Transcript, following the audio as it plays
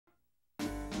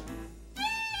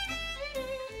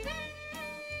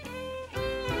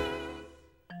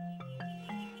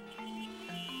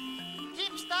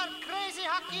Mr. Crazy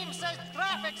Hakim says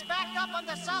traffic's backed up on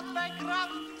the South Bank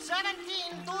Route 17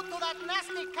 due to that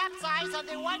nasty cat's eyes of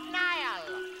the White Nile.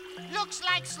 Looks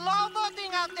like slow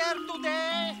boating out there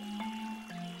today.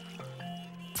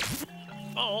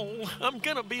 Oh, I'm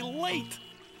gonna be late.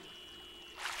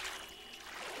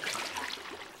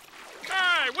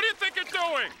 Hey, what do you think you're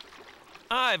doing?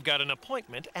 I've got an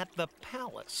appointment at the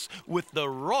palace with the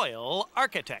royal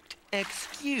architect.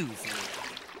 Excuse me.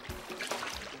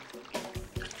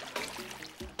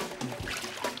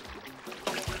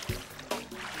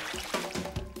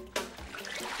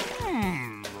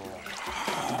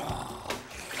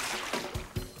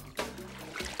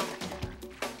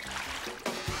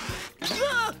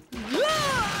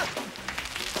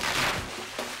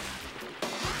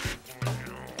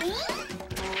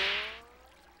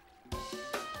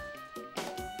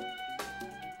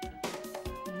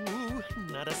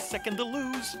 Not a second to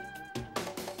lose.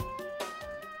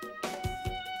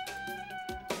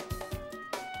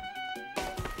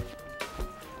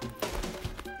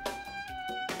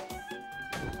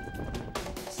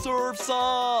 Surf's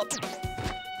up!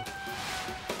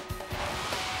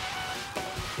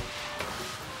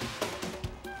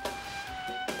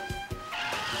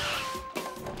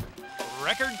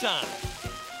 Record time.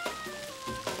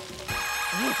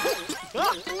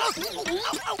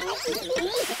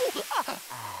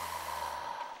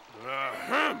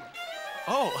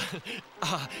 Oh,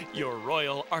 your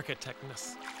royal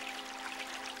architectness.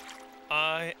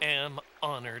 I am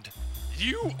honored.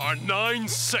 You are 9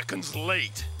 seconds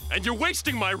late, and you're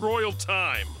wasting my royal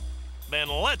time. Then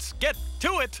let's get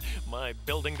to it. My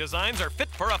building designs are fit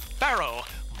for a pharaoh.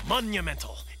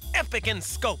 Monumental, epic in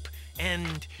scope,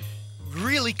 and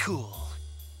really cool.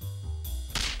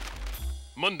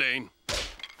 Mundane,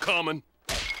 common,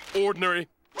 ordinary,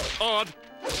 odd,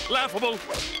 laughable,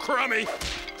 crummy,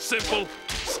 simple,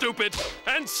 stupid,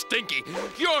 and stinky.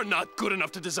 You're not good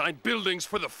enough to design buildings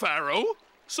for the pharaoh,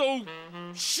 so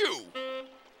shoo.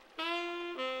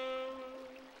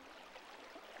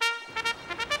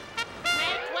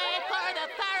 Make way for the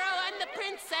pharaoh and the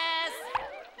princess!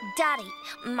 Daddy,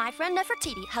 my friend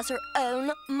Nefertiti has her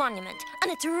own monument,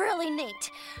 and it's really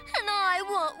neat. And I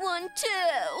want one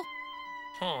too.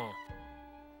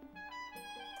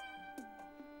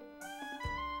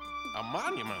 A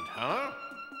monument, huh?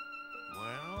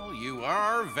 Well, you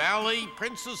are Valley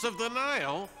Princess of the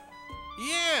Nile.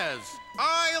 Yes,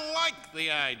 I like the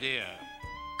idea.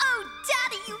 Oh,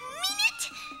 Daddy, you mean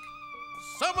it?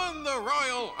 Summon the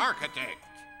Royal Architect.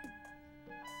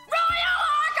 Royal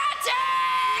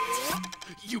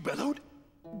Architect! You bellowed?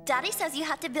 Daddy says you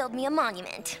have to build me a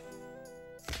monument.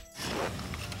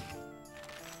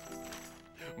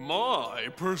 My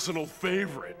personal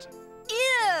favorite.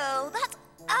 Ew, that's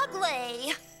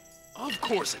ugly. Of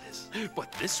course it is,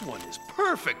 but this one is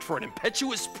perfect for an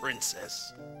impetuous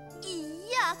princess.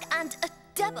 Yuck, and a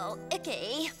double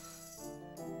icky.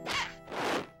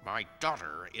 My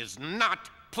daughter is not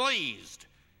pleased.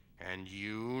 And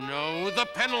you know the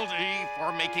penalty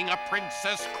for making a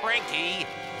princess cranky.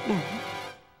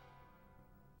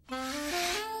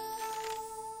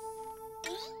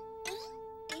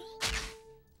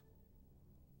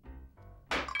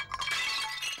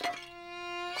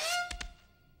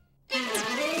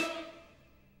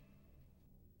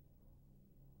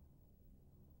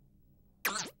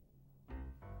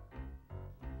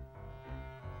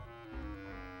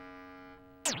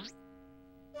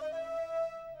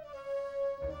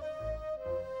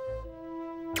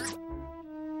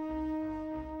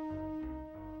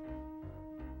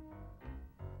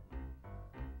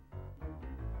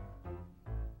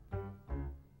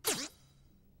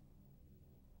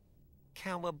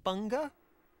 Cowabunga?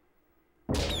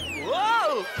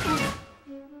 Whoa!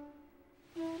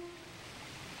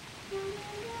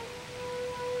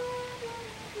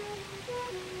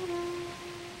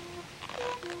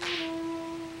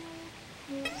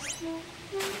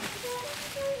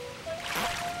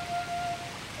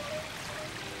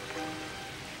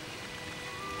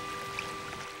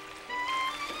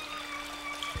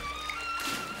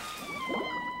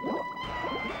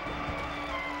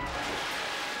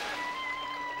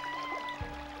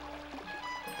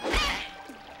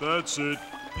 That's it.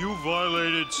 You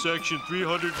violated Section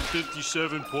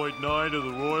 357.9 of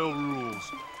the Royal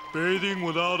Rules. Bathing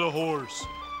without a horse.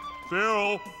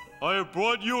 Pharaoh, I have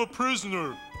brought you a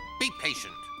prisoner. Be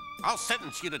patient. I'll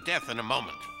sentence you to death in a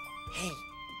moment. Hey,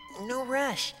 no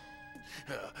rush.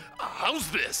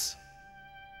 How's this?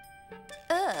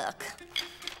 Ugh.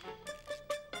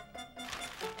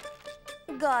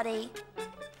 Gaudy.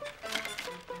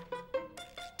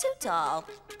 Too tall.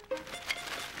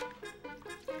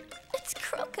 It's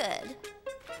crooked.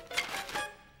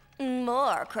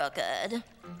 more crooked.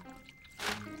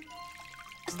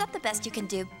 Is that the best you can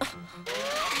do?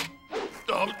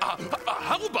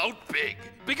 How about big?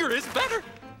 Bigger is better.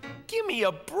 Give me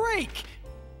a break.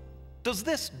 Does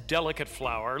this delicate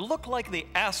flower look like the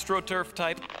AstroTurf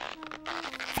type?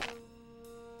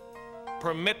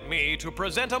 Permit me to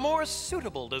present a more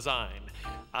suitable design.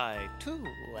 I, too,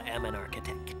 am an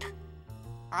architect.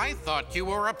 I thought you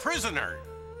were a prisoner.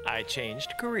 I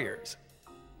changed careers.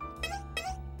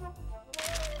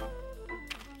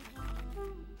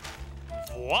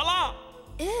 Voila!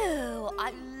 Ew,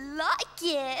 I like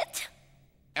it.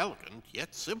 Elegant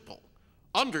yet simple.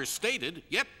 Understated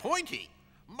yet pointy.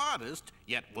 Modest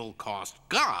yet will cost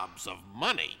gobs of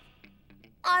money.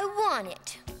 I want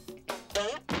it.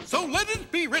 So let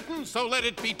it be written, so let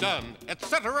it be done,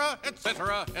 etc.,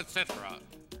 etc., etc.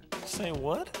 Say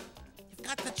what? You've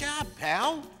got the job,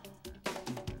 pal.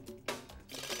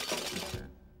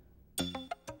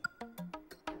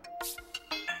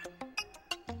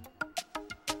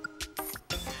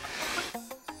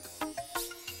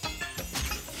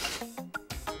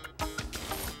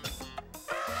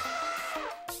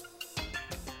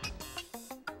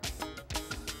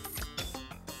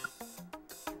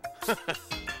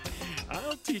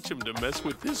 I'll teach him to mess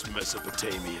with this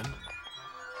Mesopotamian.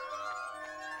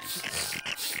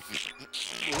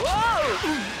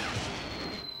 Whoa!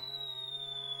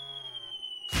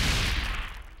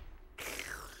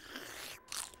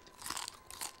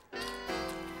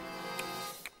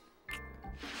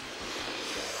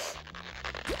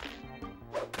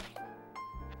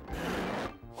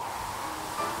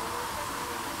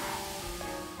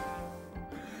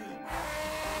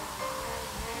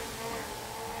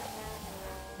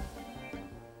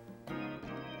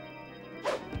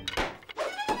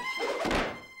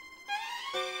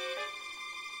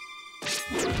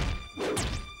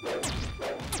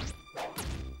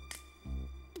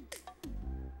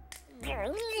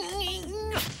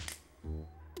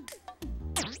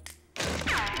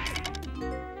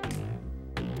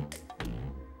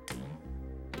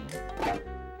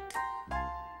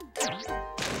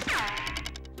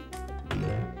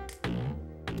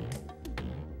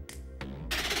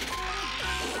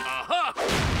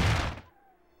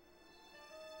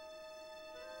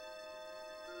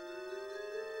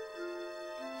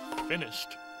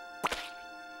 Finished.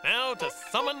 Now to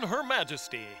summon Her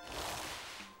Majesty.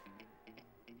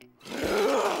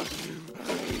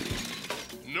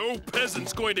 No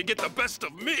peasant's going to get the best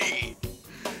of me.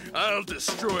 I'll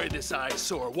destroy this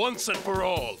eyesore once and for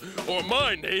all, or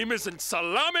my name isn't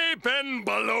Salami Ben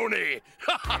Baloney.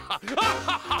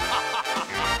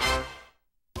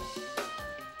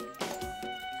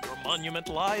 Your monument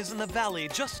lies in the valley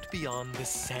just beyond this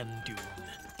sand dune.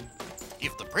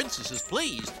 If the princess is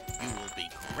pleased, you will be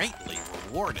greatly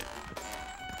rewarded.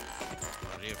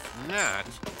 But if not,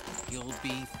 you'll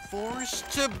be forced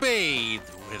to bathe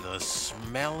with a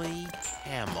smelly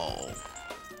camel.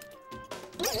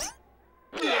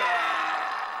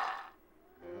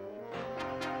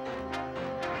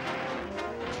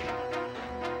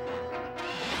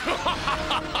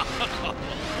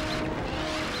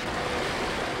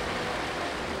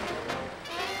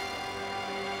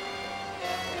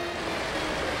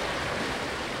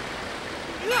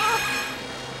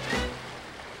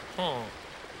 Oh.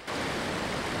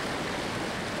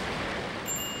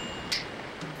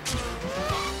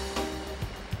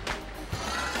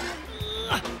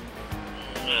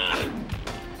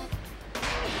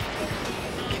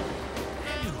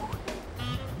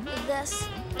 This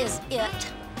is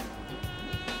it.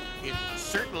 It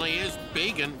certainly is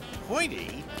big and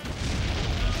pointy.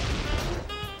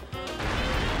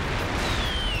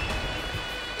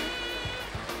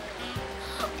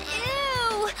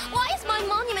 Ew! Why is my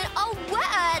monument all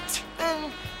wet?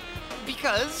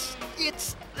 Because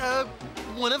it's a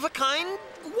one-of-a-kind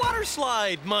water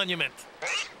slide monument.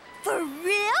 For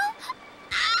real?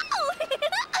 Ow!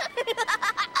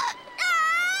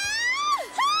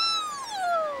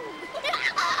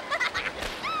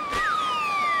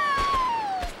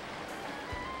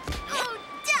 Oh,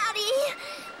 Daddy!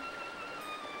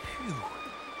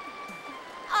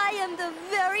 I am the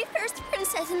very first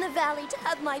princess in the valley to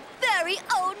have my very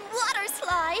own water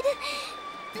slide.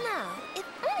 Now, if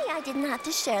only I didn't have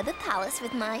to share the palace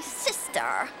with my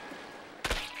sister.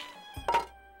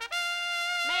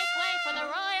 Make way for the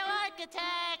royal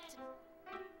architect!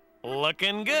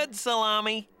 Looking good,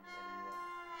 Salami.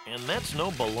 And that's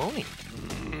no baloney.